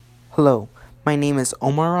Hello, my name is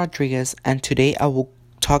Omar Rodriguez, and today I will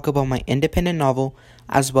talk about my independent novel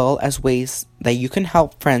as well as ways that you can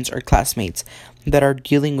help friends or classmates that are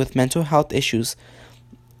dealing with mental health issues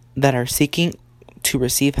that are seeking to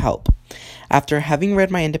receive help. After having read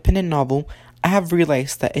my independent novel, I have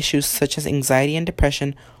realized that issues such as anxiety and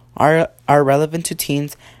depression are relevant to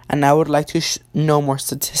teens, and I would like to know more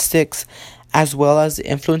statistics as well as the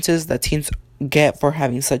influences that teens get for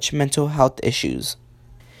having such mental health issues.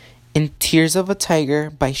 In Tears of a Tiger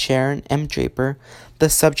by Sharon M. Draper, the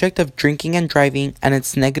subject of drinking and driving and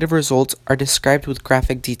its negative results are described with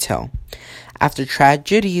graphic detail. After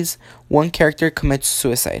tragedies, one character commits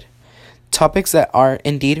suicide. Topics that are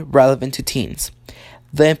indeed relevant to teens.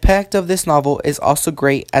 The impact of this novel is also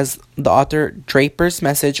great as the author Draper's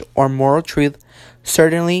message or moral truth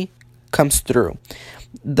certainly comes through.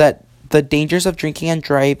 That the dangers of drinking and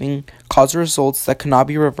driving cause results that cannot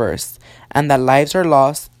be reversed, and that lives are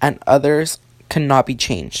lost and others cannot be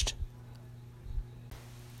changed.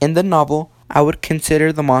 In the novel, I would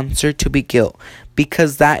consider the monster to be guilt,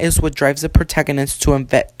 because that is what drives the protagonist to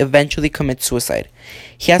eventually commit suicide.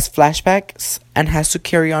 He has flashbacks and has to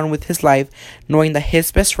carry on with his life, knowing that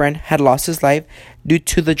his best friend had lost his life due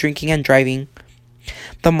to the drinking and driving.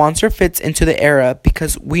 The monster fits into the era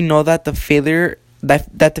because we know that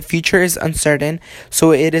the future is uncertain,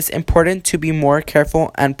 so it is important to be more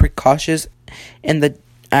careful and precautious in the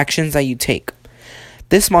actions that you take.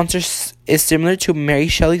 This monster is similar to Mary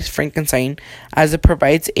Shelley's Frankenstein, as it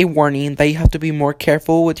provides a warning that you have to be more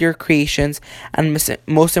careful with your creations and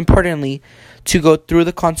most importantly, to go through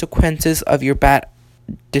the consequences of your bad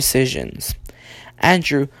decisions.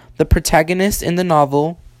 Andrew, the protagonist in the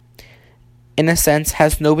novel, in a sense,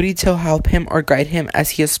 has nobody to help him or guide him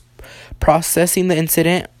as he is processing the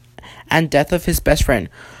incident and death of his best friend,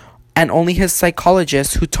 and only his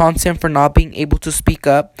psychologist, who taunts him for not being able to speak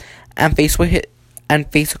up and face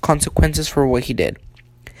the consequences for what he did.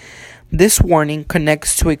 This warning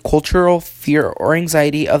connects to a cultural fear or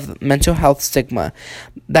anxiety of mental health stigma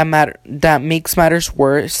that makes matters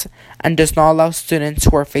worse and does not allow students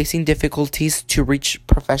who are facing difficulties to reach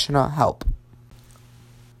professional help.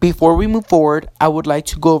 Before we move forward, I would like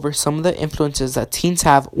to go over some of the influences that teens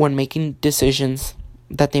have when making decisions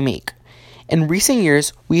that they make. In recent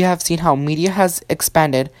years, we have seen how media has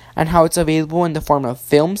expanded and how it's available in the form of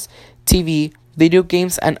films, TV, video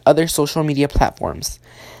games, and other social media platforms.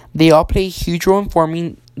 They all play a huge role in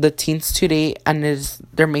forming the teens today and is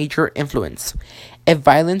their major influence. If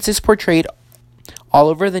violence is portrayed all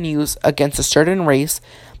over the news against a certain race,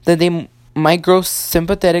 then they might grow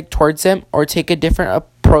sympathetic towards them or take a different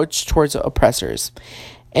approach towards oppressors.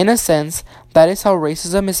 In a sense, that is how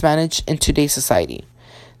racism is managed in today's society.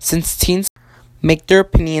 Since teens make their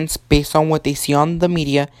opinions based on what they see on the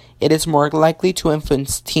media, it is more likely to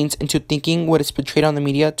influence teens into thinking what is portrayed on the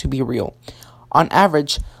media to be real. On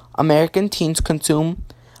average, American teens consume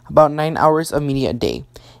about 9 hours of media a day.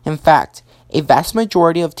 In fact, a vast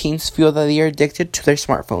majority of teens feel that they are addicted to their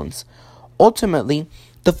smartphones. Ultimately,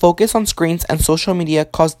 the focus on screens and social media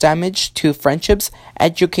cause damage to friendships,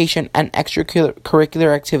 education, and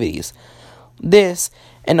extracurricular activities. This,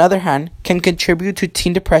 on the other hand, can contribute to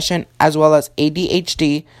teen depression as well as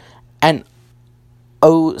ADHD and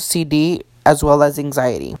OCD as well as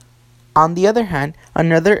anxiety. On the other hand,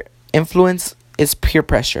 another influence is peer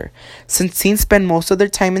pressure. Since teens spend most of their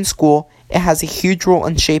time in school, it has a huge role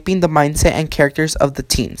in shaping the mindset and characters of the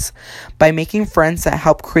teens. By making friends that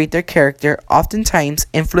help create their character, oftentimes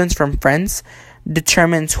influence from friends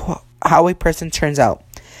determines how a person turns out.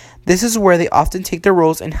 This is where they often take their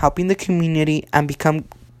roles in helping the community and become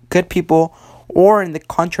good people, or in the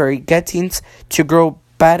contrary, get teens to grow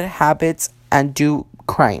bad habits and do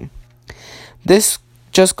crime. This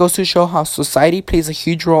just goes to show how society plays a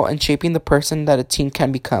huge role in shaping the person that a teen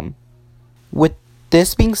can become. With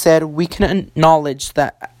this being said, we can acknowledge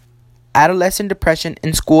that adolescent depression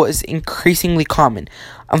in school is increasingly common.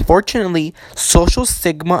 Unfortunately, social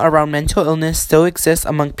stigma around mental illness still exists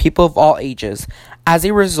among people of all ages. As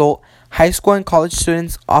a result, high school and college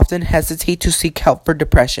students often hesitate to seek help for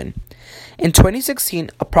depression. In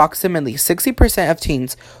 2016, approximately 60% of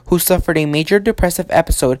teens who suffered a major depressive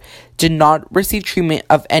episode did not receive treatment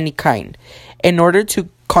of any kind. In order to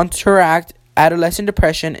counteract adolescent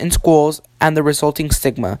depression in schools and the resulting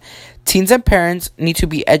stigma, teens and parents need to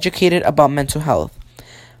be educated about mental health.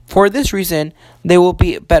 For this reason, they will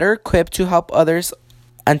be better equipped to help others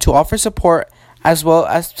and to offer support as well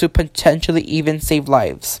as to potentially even save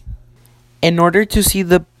lives. In order to see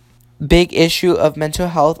the big issue of mental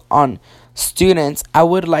health on students, I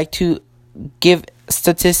would like to give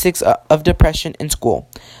statistics of depression in school.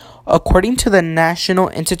 According to the National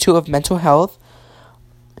Institute of Mental Health,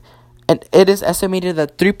 and it is estimated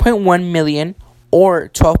that 3.1 million or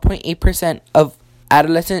 12.8% of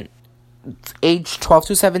adolescents aged 12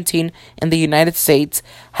 to 17 in the United States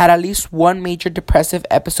had at least one major depressive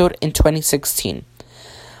episode in 2016.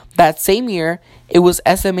 That same year, it was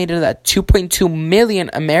estimated that 2.2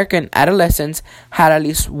 million American adolescents had at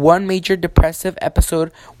least one major depressive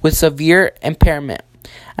episode with severe impairment.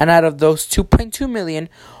 And out of those 2.2 million,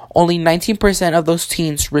 only 19% of those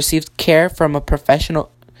teens received care from a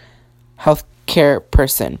professional healthcare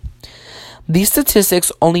person. These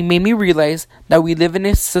statistics only made me realize that we live in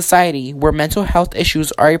a society where mental health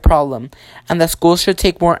issues are a problem and that schools should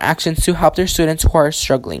take more actions to help their students who are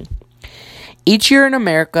struggling. Each year in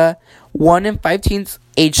America, 1 in 5 teens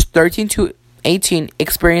aged 13 to 18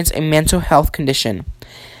 experience a mental health condition.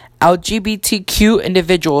 LGBTQ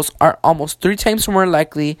individuals are almost 3 times more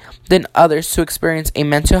likely than others to experience a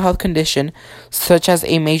mental health condition such as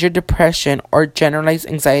a major depression or generalized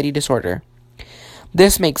anxiety disorder.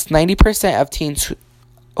 This makes 90% of teens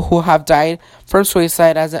who have died from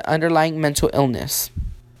suicide as an underlying mental illness.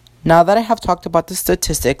 Now that I have talked about the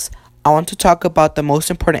statistics, I want to talk about the most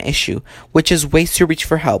important issue, which is ways to reach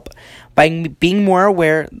for help. By being more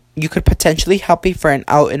aware, you could potentially help a friend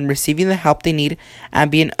out in receiving the help they need and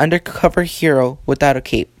be an undercover hero without a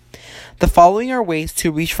cape. The following are ways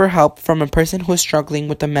to reach for help from a person who is struggling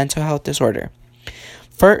with a mental health disorder.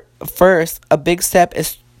 First, a big step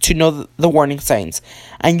is to know the warning signs,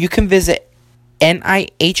 and you can visit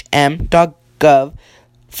NIHM.gov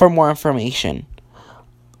for more information.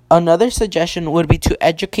 Another suggestion would be to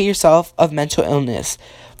educate yourself of mental illness.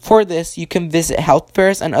 For this, you can visit health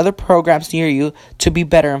fairs and other programs near you to be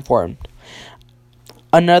better informed.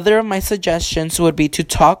 Another of my suggestions would be to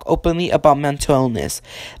talk openly about mental illness.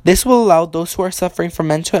 This will allow those who are suffering from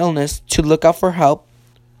mental illness to look out for help.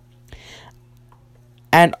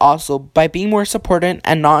 And also, by being more supportive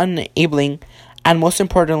and not enabling, and most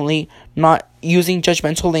importantly, not using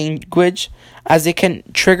judgmental language, as it can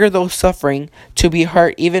trigger those suffering to be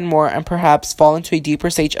hurt even more and perhaps fall into a deeper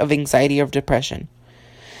stage of anxiety or depression.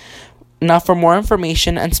 Now, for more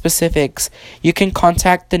information and specifics, you can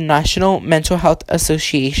contact the National Mental Health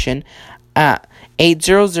Association at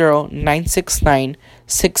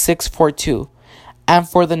 800-969-6642. And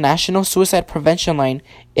for the Suicide Prevention Line,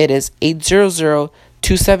 it is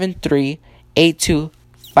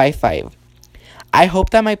 800-273-8255. I hope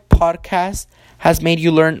that my podcast has made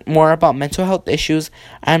you learn more about mental health issues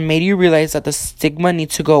and made you realize that the stigma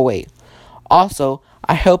needs to go away. Also,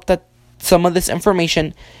 I hope that some of this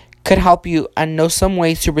information could help you and know some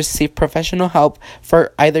ways to receive professional help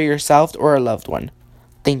for either yourself or a loved one.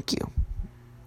 Thank you.